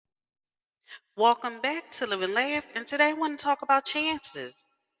Welcome back to Live and Laugh, and today I want to talk about chances.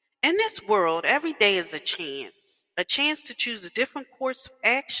 In this world, every day is a chance to choose a different course of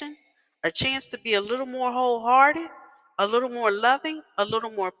action, a chance to be a little more wholehearted, a little more loving, a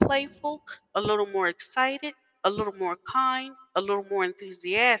little more playful, a little more excited, a little more kind, a little more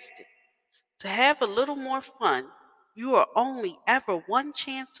enthusiastic. To have a little more fun, you are only ever one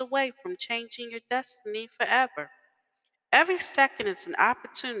chance away from changing your destiny forever. Every second is an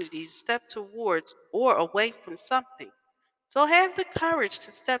opportunity to step towards or away from something. So have the courage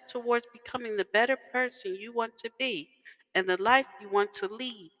to step towards becoming the better person you want to be and the life you want to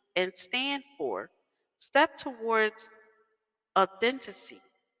lead and stand for. Step towards authenticity,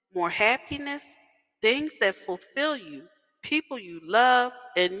 more happiness, things that fulfill you, people you love,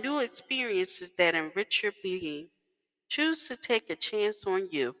 and new experiences that enrich your being. Choose to take a chance on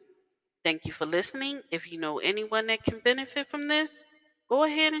you. Thank you for listening. If you know anyone that can benefit from this, go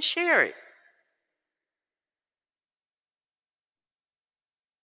ahead and share it.